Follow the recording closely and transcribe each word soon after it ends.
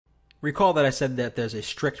Recall that I said that there's a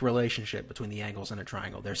strict relationship between the angles in a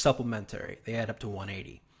triangle. They're supplementary. They add up to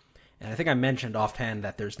 180. And I think I mentioned offhand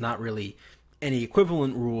that there's not really any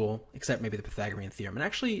equivalent rule except maybe the Pythagorean theorem. And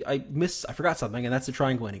actually, I forgot something, and that's the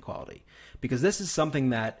triangle inequality. Because this is something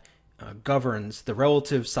that governs the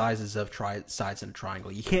relative sizes of sides in a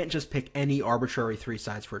triangle. You can't just pick any arbitrary three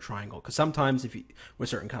sides for a triangle, because sometimes with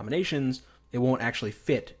certain combinations, it won't actually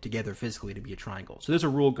fit together physically to be a triangle. So there's a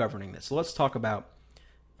rule governing this. So let's talk about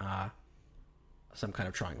some kind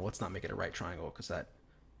of triangle. Let's not make it a right triangle because that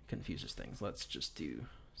confuses things. Let's just do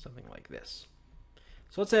something like this.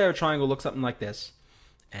 So let's say our triangle looks something like this,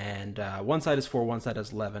 and one side is 4, one side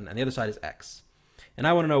is 11, and the other side is x. And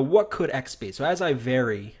I want to know, what could x be? So as I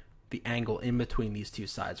vary the angle in between these two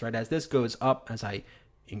sides, right? As this goes up, as I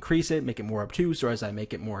increase it, make it more obtuse, or as I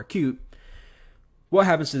make it more acute, what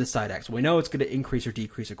happens to this side x? Well, we know it's going to increase or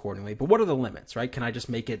decrease accordingly, but what are the limits, right? Can I just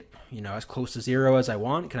make it, as close to 0 as I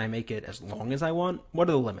want? Can I make it as long as I want? What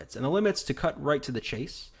are the limits? And the limits, to cut right to the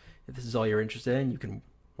chase, if this is all you're interested in, you can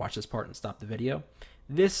watch this part and stop the video.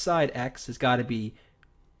 This side x has got to be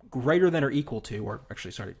greater than or equal to, or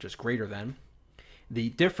actually, sorry, just greater than, the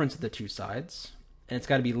difference of the two sides, and it's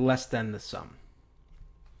got to be less than the sum.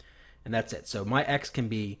 And that's it. So my x can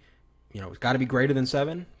be, it's got to be greater than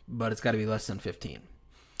 7, but it's got to be less than 15.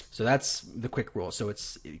 So that's the quick rule. So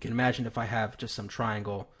you can imagine if I have just some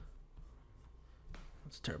triangle,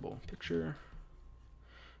 that's a terrible picture,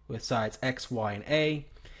 with sides x, y, and a.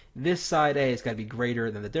 This side a has got to be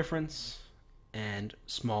greater than the difference and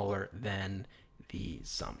smaller than the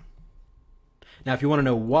sum. Now, if you want to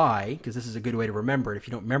know why, because this is a good way to remember it, if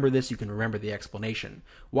you don't remember this, you can remember the explanation.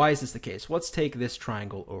 Why is this the case? Let's take this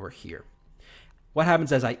triangle over here. What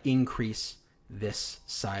happens as I increase this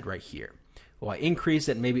side right here? Well, I increase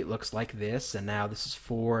it, and maybe it looks like this, and now this is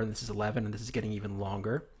 4, and this is 11, and this is getting even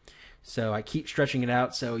longer. So I keep stretching it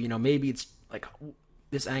out, so, maybe it's like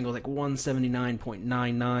this angle is like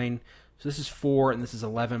 179.99. So this is 4, and this is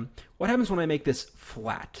 11. What happens when I make this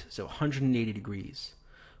flat, so 180 degrees?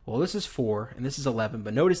 Well, this is 4, and this is 11,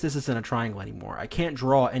 but notice this isn't a triangle anymore. I can't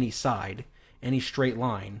draw any side, any straight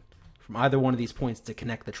line from either one of these points to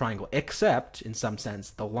connect the triangle, except, in some sense,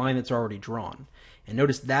 the line that's already drawn. And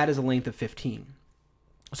notice that is a length of 15.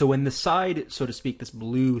 So when the side, so to speak, this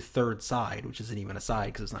blue third side, which isn't even a side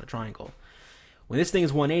because it's not a triangle, when this thing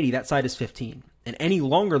is 180, that side is 15. And any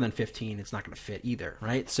longer than 15, it's not going to fit either,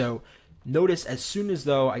 right? So notice as soon as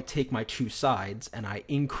though I take my two sides and I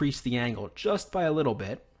increase the angle just by a little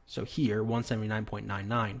bit, so here,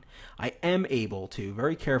 179.99, I am able to,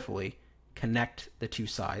 very carefully, connect the two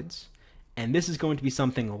sides. And this is going to be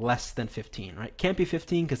something less than 15, right? Can't be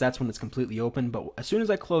 15 because that's when it's completely open, but as soon as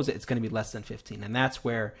I close it, it's going to be less than 15. And that's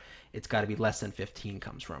where it's got to be less than 15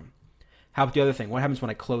 comes from. How about the other thing? What happens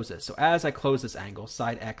when I close this? So as I close this angle,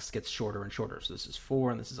 side x gets shorter and shorter. So this is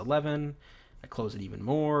 4 and this is 11. I close it even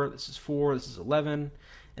more. This is 4, this is 11.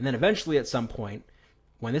 And then eventually at some point,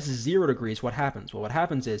 when this is 0 degrees, what happens? Well, what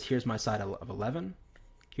happens is, here's my side of 11,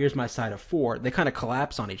 here's my side of 4. They kind of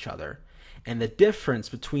collapse on each other, and the difference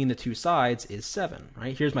between the two sides is 7,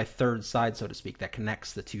 right? Here's my third side, so to speak, that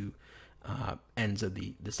connects the two ends of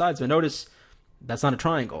the sides. But notice, that's not a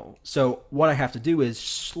triangle. So what I have to do is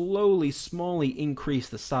smallly increase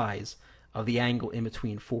the size of the angle in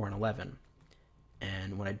between 4 and 11.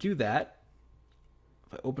 And when I do that,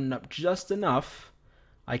 if I open it up just enough,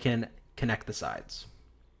 I can connect the sides.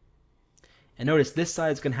 And notice this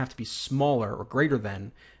side is going to have to be smaller or greater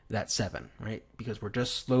than that 7, right? Because we're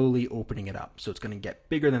just slowly opening it up. So it's going to get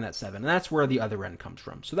bigger than that 7. And that's where the other end comes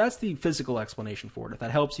from. So that's the physical explanation for it. If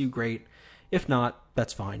that helps you, great. If not,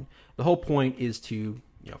 that's fine. The whole point is to,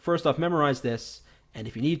 first off, memorize this. And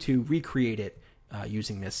if you need to, recreate it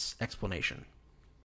using this explanation.